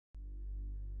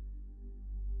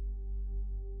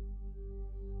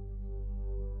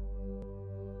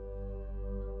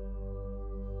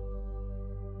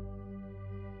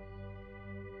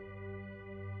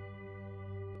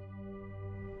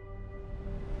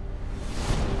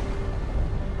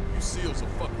wheels are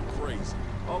fucking crazy.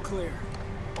 All clear.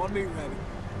 On me, Rabbit.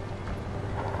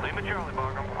 Lima Charlie,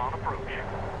 Markham, on approach.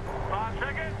 5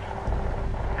 seconds.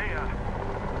 Hey,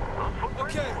 those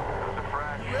footprints? Okay. Those are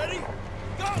fresh. You ready?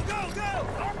 Go, go, go!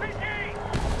 RPG!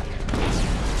 2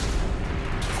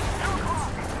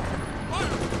 o'clock.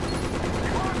 Fire!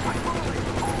 Clock, quick moving.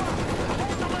 Hold up.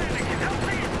 Hold the landing. LC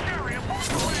and Jerry, abort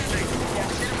the landing. Yeah,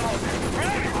 get him out there.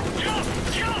 Ready? Jump!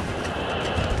 Jump!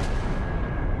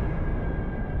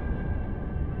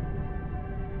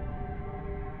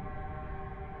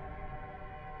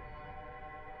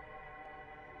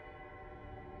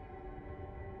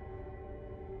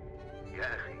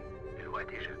 يا أخي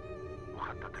الوقت إجا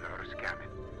مخطط العرس كامل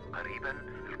قريبا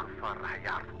الكفار رح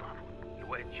يعرفوا ضعفهم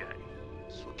الوقت جاي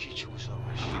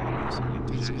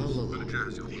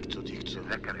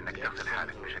تذكر إنك تغسل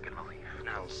حالك بشكل نظيف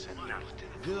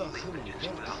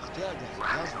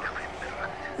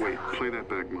Wait, play that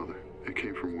back, Mother. It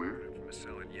came from where? From a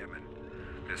cell in Yemen.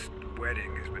 This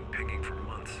wedding has been pinging for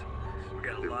months. We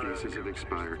got a lot Their of visas have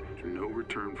expired, no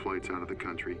return flights out of the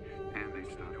country, and they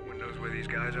stopped. No one knows where these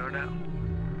guys are now.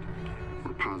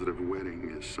 We're positive wedding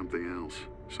is something else,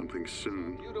 something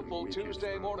soon. Beautiful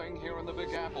Tuesday morning here in the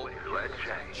Big Apple. الوقت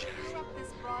جاي Interrupt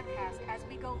this broadcast as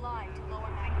we go live to Lower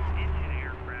Manhattan. Engine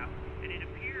aircraft, and it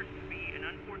appears to be an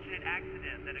unfortunate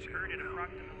accident that occurred at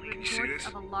approximately Can you see this?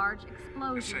 Of a large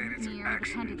explosion it's an near the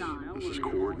accident. Pentagon. This is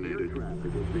coordinated.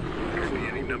 There could be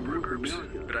any number of groups,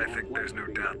 but I think there's no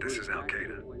doubt this is Al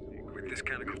Qaeda. With this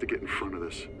kind of We have to get in front of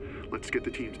this. Let's get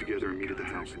the teams together and meet at the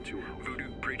house in 2 hours. Voodoo,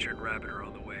 Preacher, and Rabbit are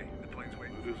on the way. The plane's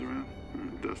waiting. Who's around?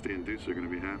 Dusty and Deuce are going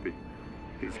to be happy.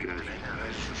 These guys.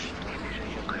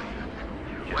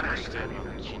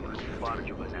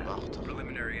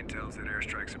 Preliminary intel that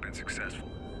airstrikes have been successful,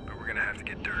 but we're gonna have to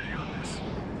get dirty on this.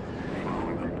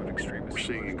 We're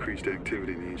seeing increased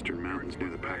activity in the eastern mountains near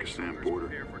the Pakistan border.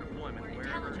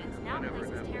 Intelligence now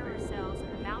places terror cells in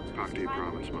the mountains. Pakti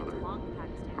province, Mother.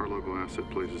 Our local asset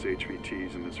places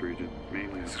HVTs in this region,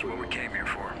 mainly in This is what we Sweden. came here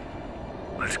for.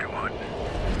 Let's go hunt.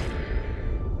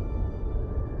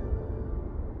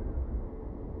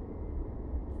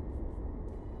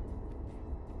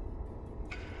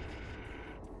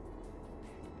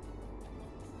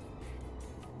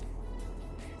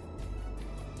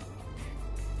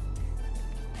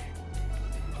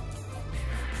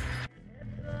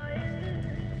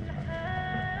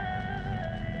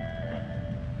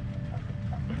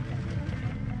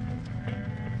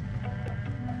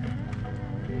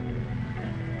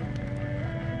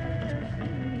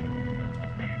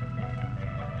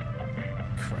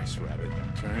 Christ, Rabbit.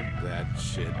 Turn that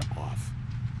shit off.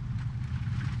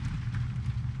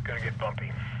 Gonna get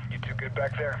bumpy. You two good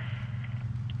back there?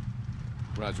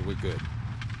 Roger, we're good.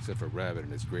 Except for Rabbit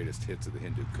and his greatest hits of the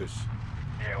Hindu Kush.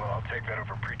 Yeah, well, I'll take that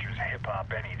over Preacher's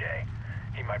hip-hop any day.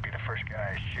 He might be the first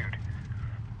guy I shoot.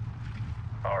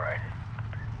 All right,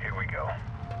 here we go.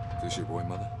 This your boy,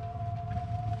 Mother?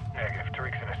 Negative.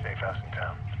 Tariq's in a safe house in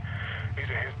town. These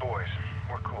are his boys.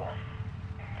 We're cool.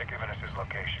 They're giving us his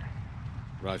location.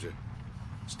 Roger.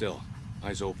 Still.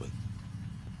 Eyes open.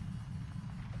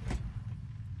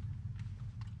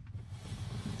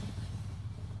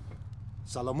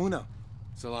 Salamuna.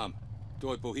 Salam.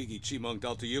 Doi Bohigi Chimong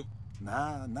Dal to you?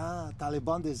 Na,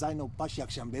 Taliban de zijn op Pashak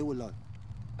Shambewulon.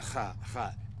 Ha.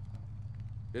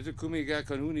 Better kumiga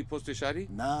kanuni posteshari?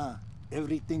 Nah,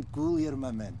 everything cool here,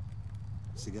 my man.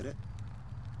 Cigarette?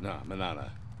 Nah,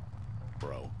 manana.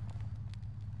 Bro.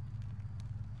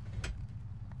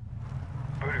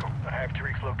 Voodoo, I have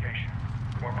Tariq's location.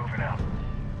 We're moving out.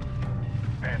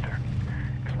 Panther,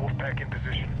 is Wolfpack in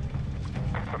position?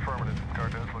 Affirmative.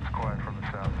 Gardes looks quiet from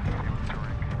the south. You with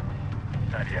Tariq?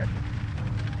 Not yet.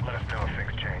 Let us know if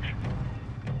things change.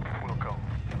 We'll go.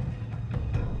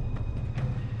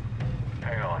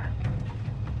 Hang on.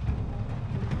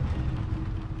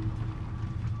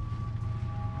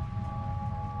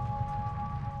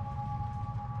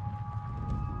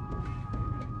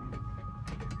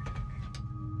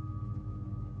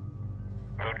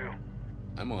 Voodoo.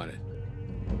 I'm on it.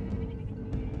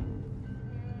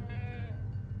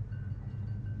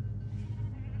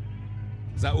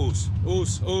 Zaus.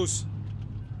 Us.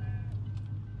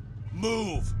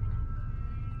 Move!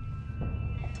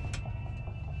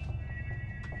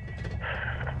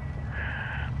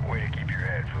 Way to keep your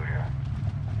head, Voodoo.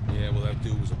 Yeah, well, that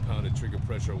dude was a pound of trigger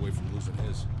pressure away from losing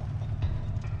his.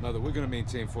 Mother, we're gonna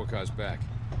maintain 4 cars back.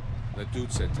 That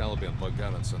dude said Taliban bugged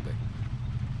out on Sunday.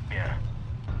 Yeah,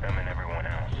 them and everyone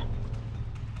else.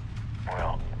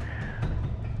 Well,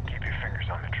 keep your fingers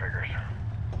on the triggers.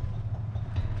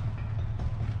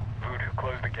 Voodoo,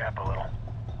 close the gap a little.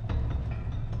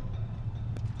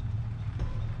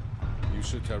 You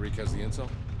sure Tariq has the intel?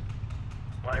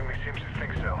 Langley seems to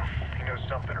think so. He knows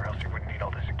something or else he wouldn't need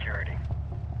all the security.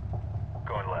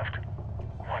 Going left.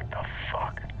 What the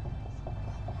fuck?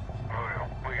 Voodoo,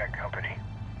 we got company.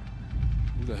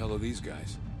 Who the hell are these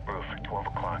guys? Roof, 12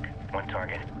 o'clock. One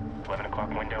target. 11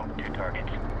 o'clock window, 2 targets.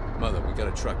 Mother, we got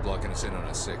a truck blocking us in on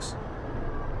our 6.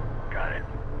 Got it.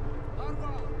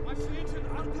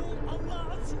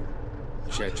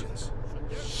 Chechens.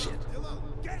 Shit.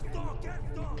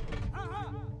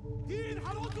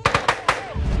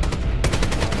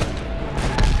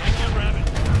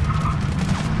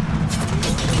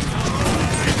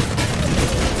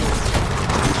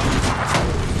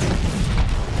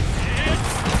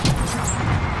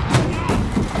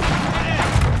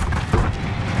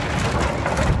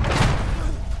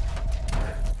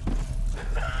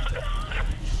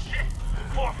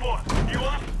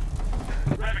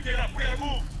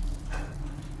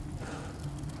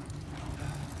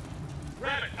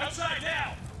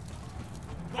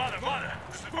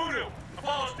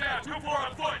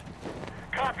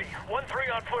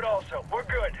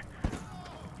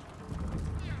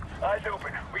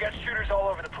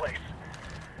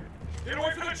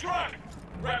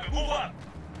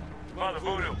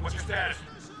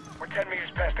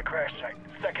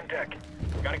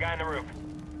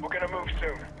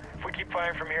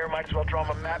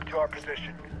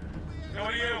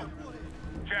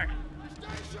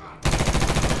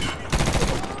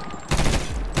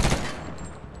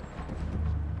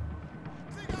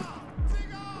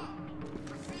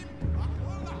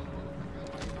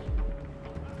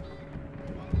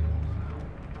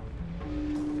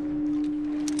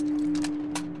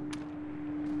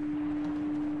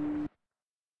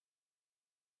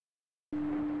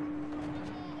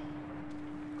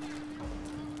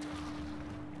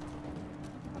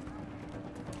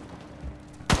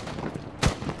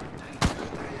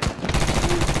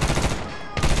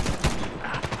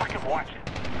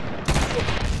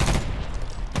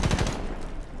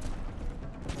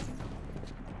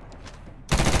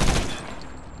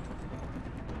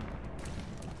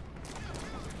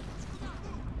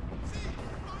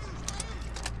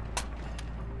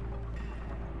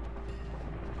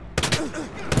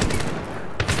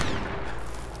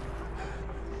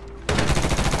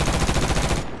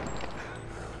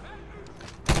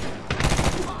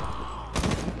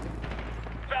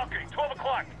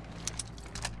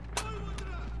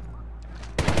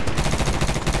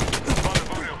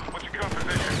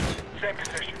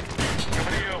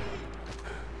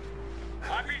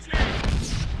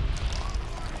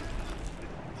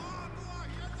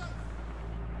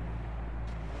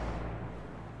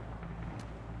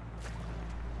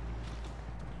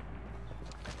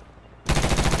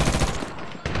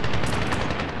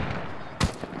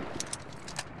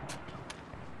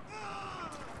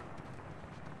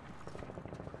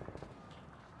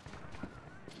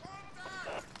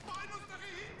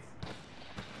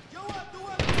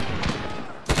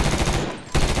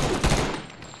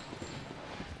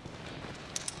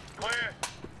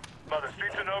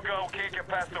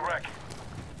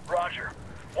 Roger.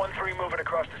 1-3 moving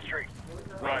across the street.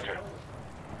 Roger.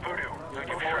 Voodoo, move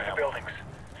through the buildings.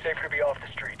 Safer to be off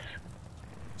the streets.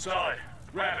 Solid.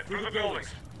 Rabbit, through the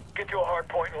buildings. Get to a hard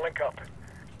point and link up.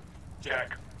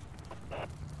 Jack.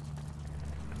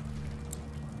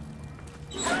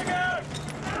 Bring out!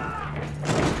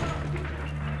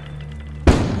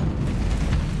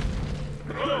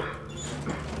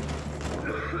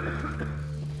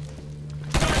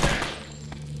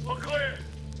 All clear.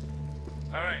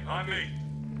 All right, on me.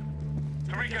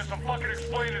 Tariq has some fucking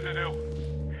explaining to do.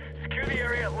 Secure the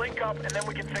area, link up, and then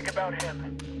we can think about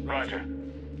him. Roger.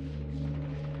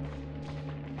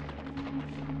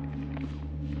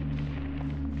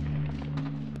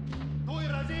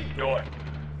 Door.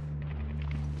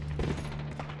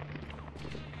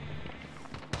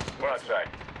 We're outside.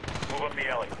 Move up the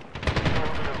alley.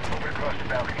 Moving across the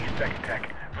balcony, second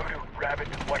deck. Voodoo, Rabbit,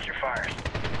 watch your fires.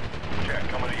 Jack,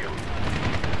 coming to you.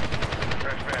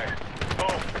 Fresh bag.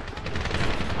 Boom.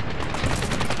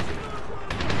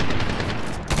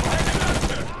 Behind the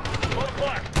master. 1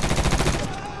 o'clock.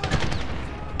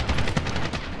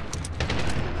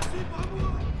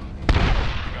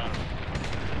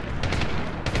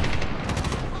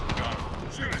 Got him.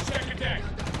 Shoot a second deck.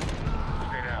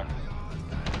 Stay down.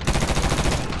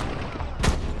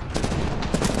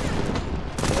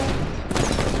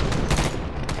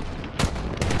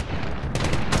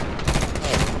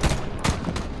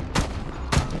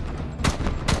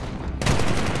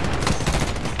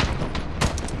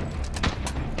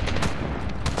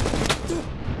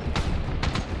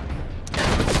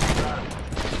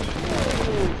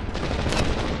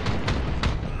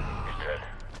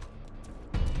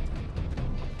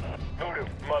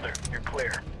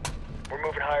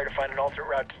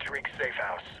 Tariq's safe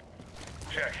house.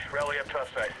 Check. Rally up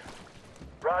topside.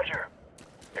 Roger.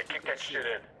 Hey, kick that shit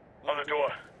in. On the door.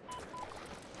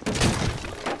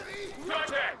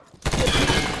 Contact!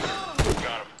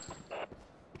 Got him.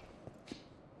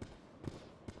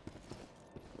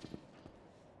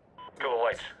 Kill the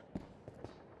lights.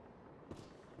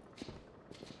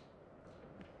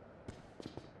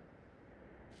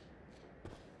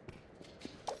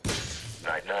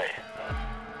 Night, night.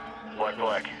 Black,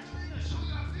 black.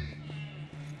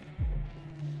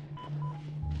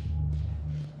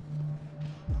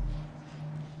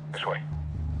 This way.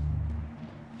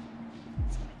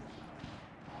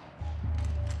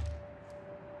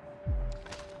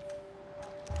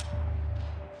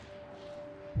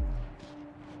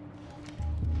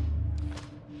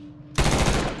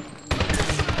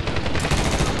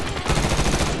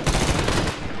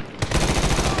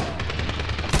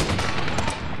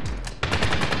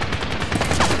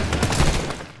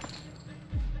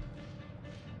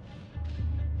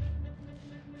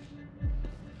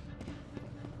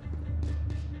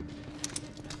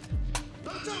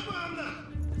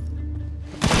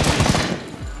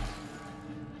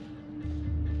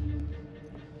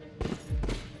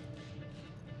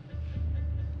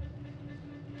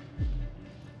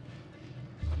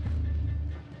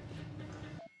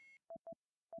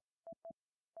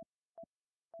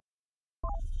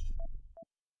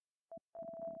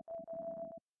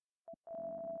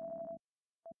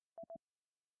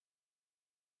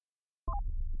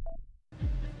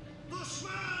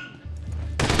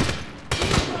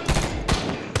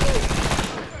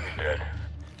 Dead.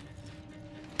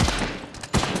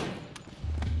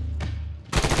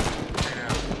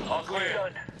 All clear.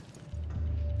 Done.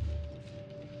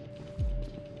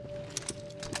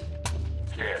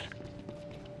 Stairs.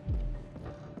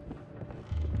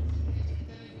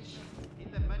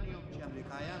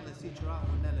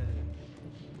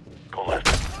 Go left.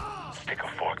 Stick a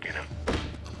fork in him.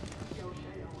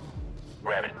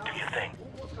 Rabbit, do your thing.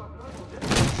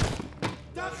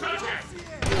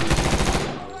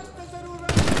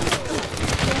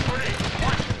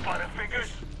 Watch your butterfingers.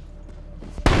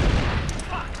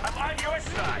 Fuck, I'm on your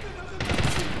side.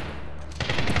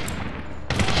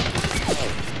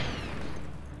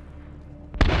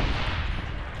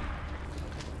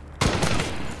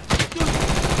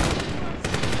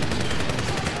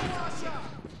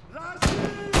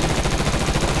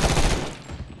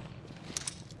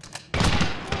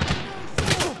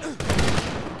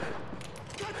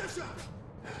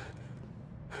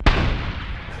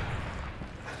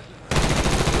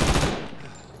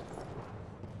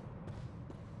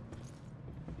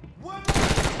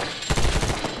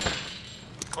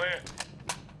 Clear.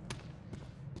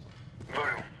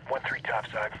 Voodoo, 1-3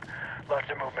 topside.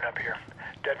 Lots of movement up here.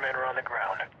 Dead men are on the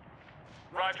ground.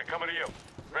 Roger, coming to you.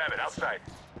 Rabbit, outside.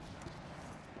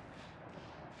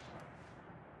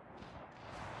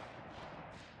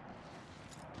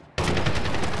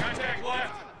 Contact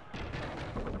left.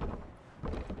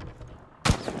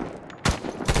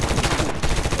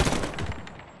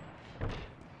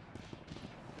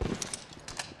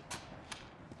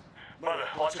 Mother,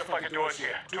 watch the fucking doors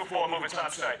here. 2-4 moving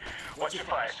topside. Watch your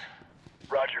fires.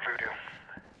 Roger, Voodoo.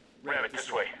 Rabbit,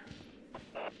 this way.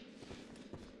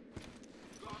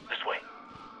 This way.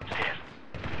 Stairs.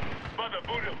 Mother,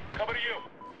 Voodoo, coming to you.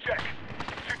 Check.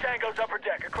 2 tangos upper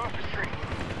deck, across the street.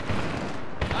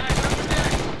 Eyes upper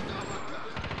deck!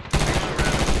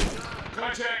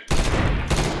 Contact.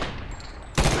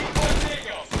 3-4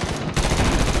 tangos.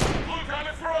 Blue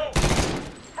coming through.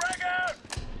 Frag out.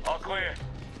 All clear.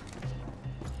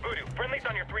 Voodoo, friendly's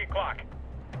on your 3 o'clock.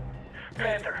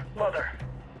 Panther, Mother.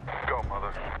 Go,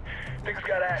 Mother. Things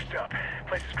got assed up.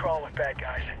 Place is crawling with bad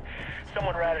guys.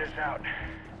 Someone ratted us out.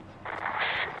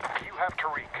 Do you have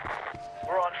Tariq?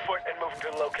 We're on foot and moving to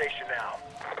the location now.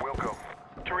 We'll go.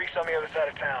 Tariq's on the other side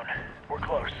of town. We're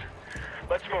close.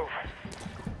 Let's move.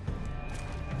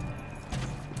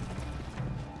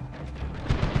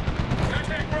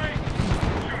 Contact right.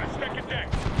 Shoot a second deck.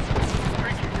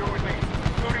 Ricky, you're with me.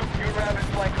 Voodoo, you and Rabbit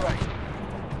flank right.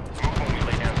 Move when we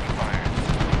lay down some fire.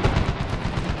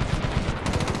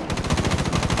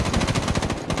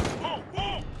 Move,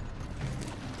 move!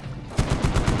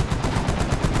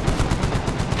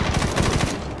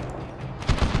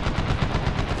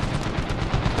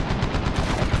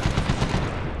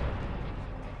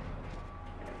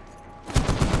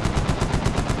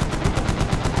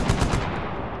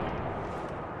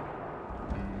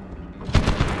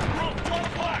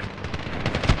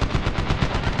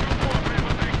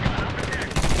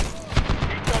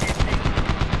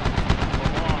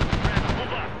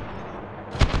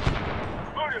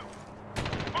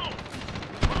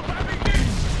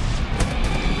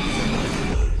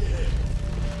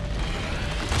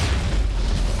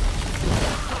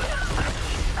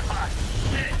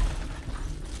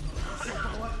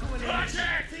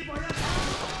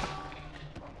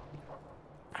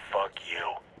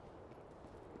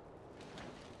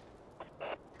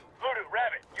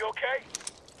 okay?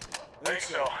 Think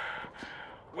so.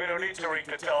 We don't need Tariq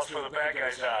to tell us where the bad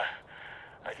guys are.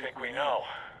 I think we know.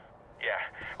 Yeah,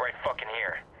 right fucking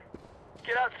here.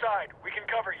 Get outside. We can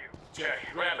cover you. Jay,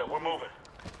 Randall, we're moving.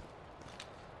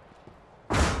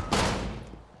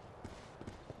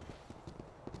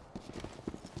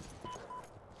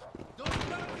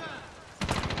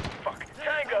 Fuck.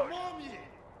 Tangos!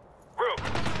 Roof!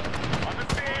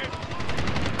 Understand?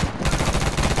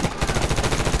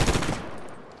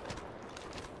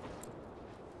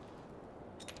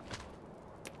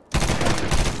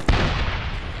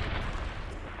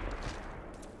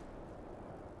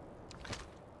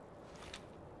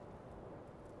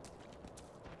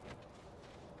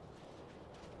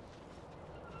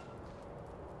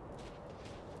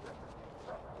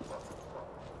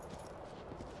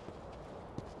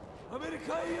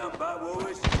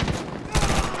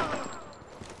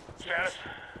 Status?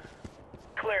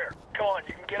 Clear. Come on,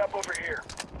 you can get up over here.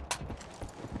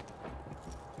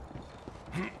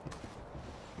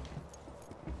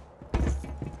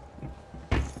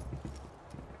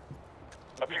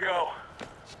 Up you go.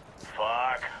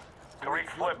 Fuck. Tariq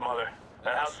flip, mother.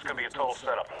 That house is gonna be a total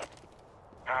setup.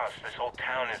 House, this whole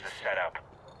town is a setup.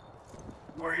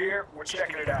 We're here, we're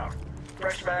checking it out.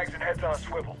 Fresh mags and heads on a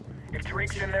swivel. If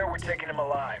Tariq's in there, we're taking him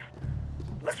alive.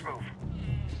 Let's move.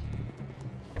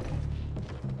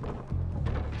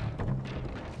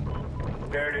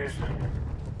 There it is.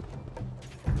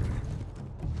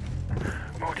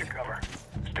 Move to cover.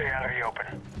 Stay out of the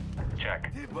open.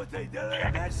 Check.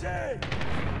 Check.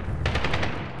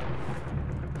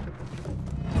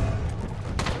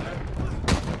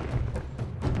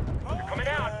 Coming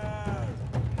out!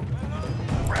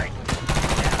 Right.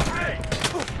 Yeah, right.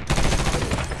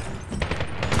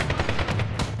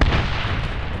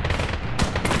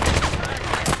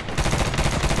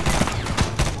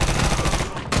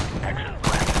 Exit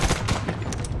left.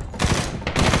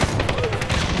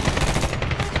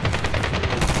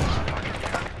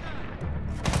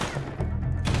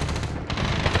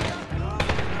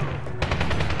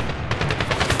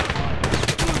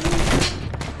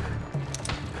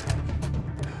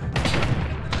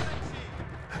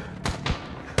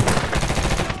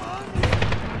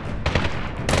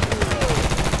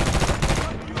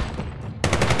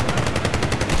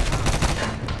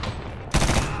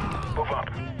 Move up.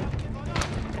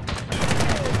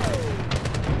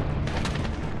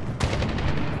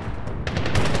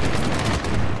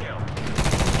 Kill.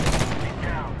 Get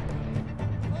down.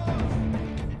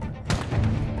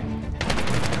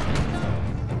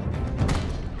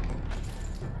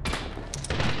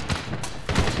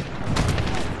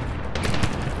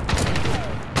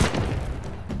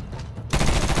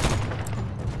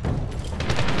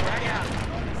 Frag out.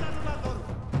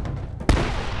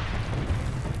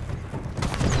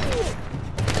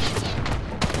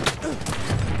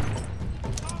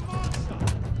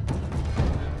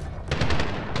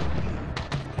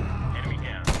 Enemy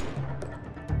down.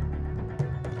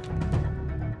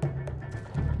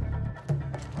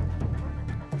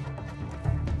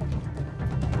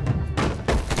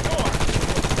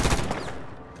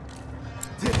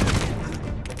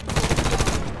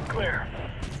 Clear.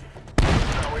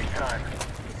 Not waste time.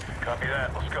 Copy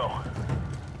that. Let's go.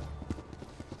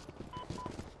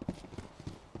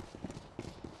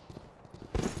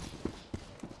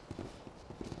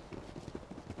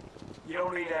 You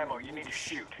don't need ammo, you need to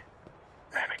shoot.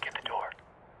 Rabbit, get the door.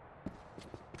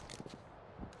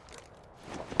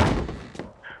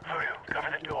 Voodoo,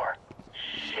 cover the door.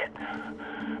 Shit.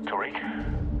 Tariq?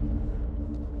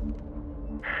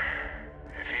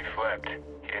 If he flipped,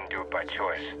 he didn't do it by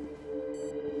choice.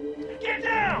 Get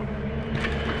down!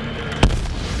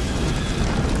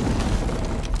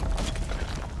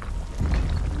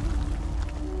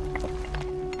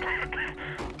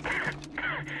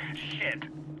 Shit.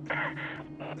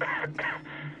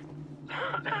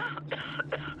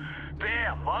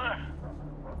 Damn, mother.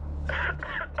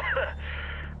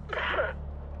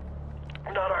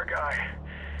 Not our guy.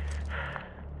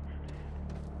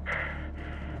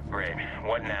 Great.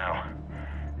 What now?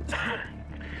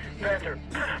 Panther,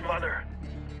 mother.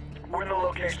 We're in the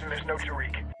location. There's no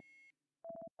Tariq.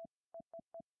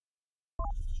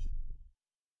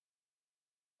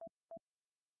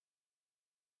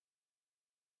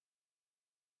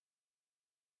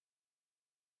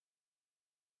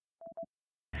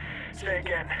 Say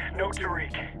again. No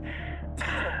Tariq.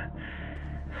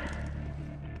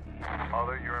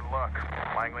 Mother, you're in luck.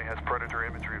 Langley has predator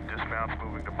imagery of dismounts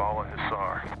moving to Bala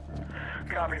Hissar.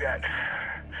 Copy that.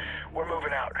 We're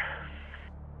moving out.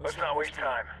 Let's not waste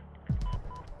time.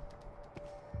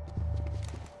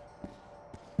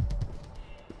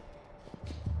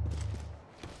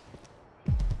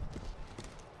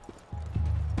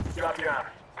 Drop down.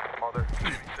 Mother, he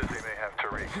says they may have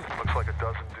Tariq. Looks like a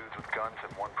dozen dudes with guns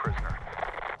and one prisoner.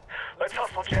 Let's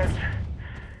hustle, gents.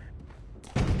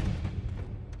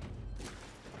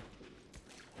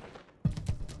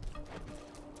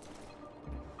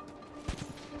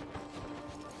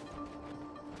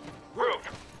 Group.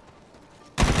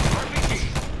 RPG.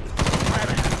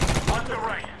 Rabbit. On the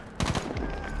right.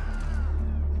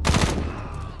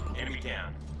 Enemy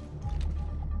down.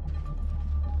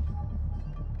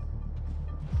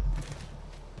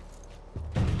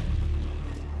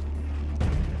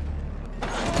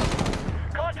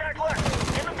 Contact left.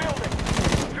 In the building.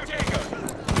 Two tangos.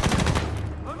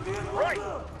 Right.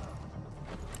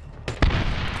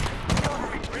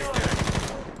 Reload.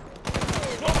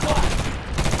 No fly.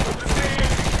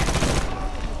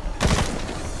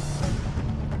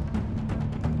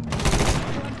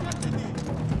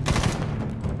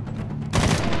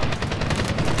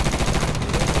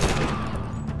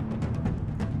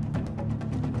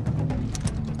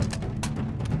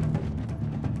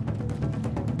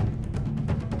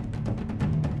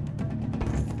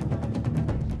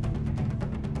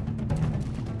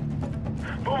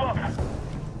 Move up.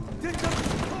 Get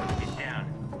down.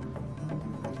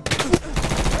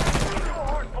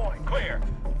 Hard point. Clear.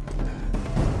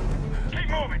 Keep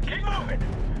moving. Keep moving.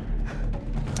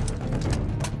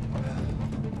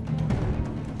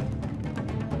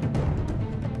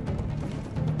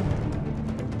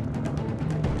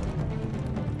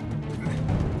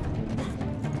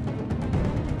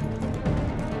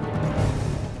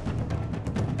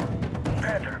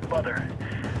 Panther, Mother,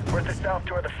 we're at the south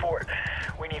door of the fort.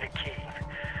 We need a key.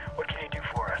 What can you do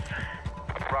for us?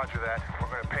 Roger that. We're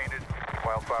gonna paint it.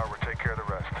 Wildfire will take care of the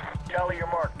rest. Tally your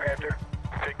mark, Panther.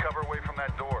 Take cover away from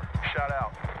that door. Shot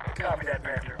out. Copy that,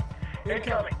 Panther.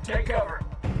 Incoming. Take cover.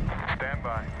 Stand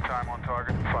by. Time on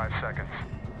target, 5 seconds.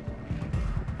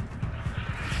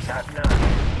 Not none.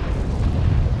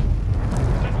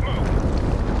 Let's move.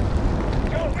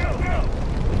 Go, go, go!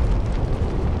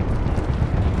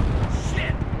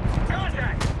 Shit.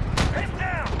 Contact. Head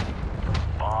down!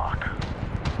 Fuck.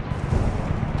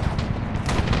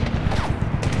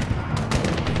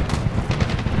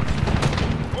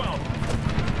 Well,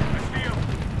 I see him.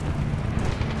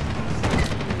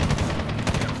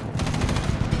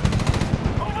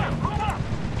 Move up! Move up!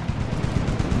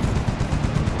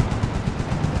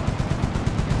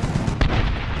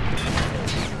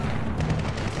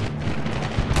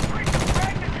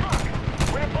 Drag the truck!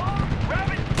 When it bombs,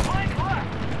 Rabbit, flank left!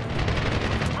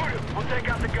 Voodoo, we'll take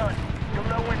out the gun. You'll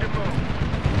know when to move.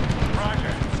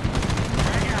 Roger.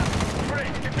 Hang out.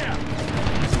 Grenade, get down.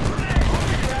 Grenade!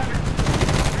 Okay, Rabbit.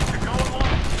 Victor, go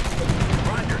along.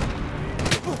 Roger.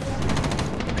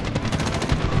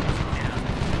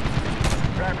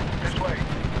 Rabbit, this way.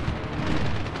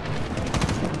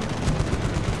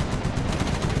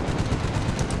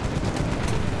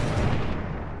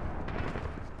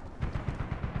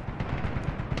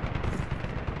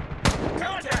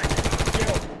 Contact. Yo,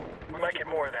 we might get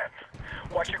more of that.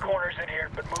 Watch your corners in here,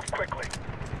 but move quickly.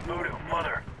 Voodoo,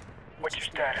 Mother, what's your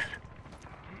status?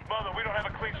 Mother, we don't have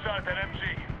a clean shot at that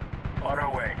MG. On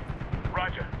our way.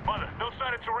 Roger. Mother, no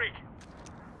sign of Tariq.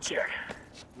 Check.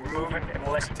 We're moving and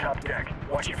we'll exit top deck.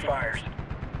 Watch your fires.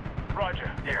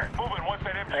 Roger. Here. Moving once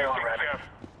that MG Hang on, is taken Rabbit. care of.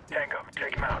 Tango,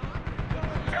 take him out.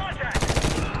 Contact.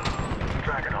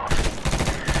 Dragon off.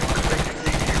 Placing D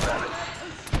here, Rabbit.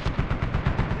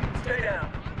 Stay down.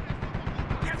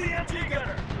 Get the MG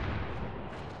gunner.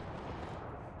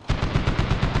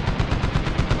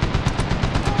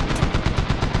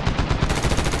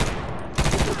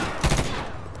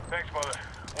 Thanks, Mother.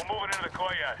 We're moving into the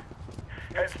courtyard.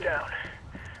 Heads down.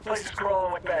 Place is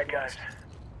crawling with bad guys.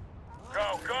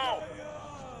 Go, go!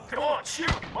 Come on,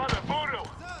 shoot! Mother, Voodoo!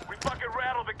 We fucking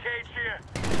rattled the cage here.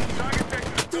 Target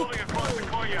section is building across the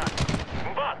courtyard.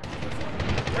 Move up!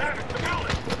 Rabbit, the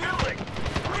building! The building!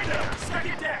 Window,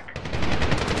 second deck!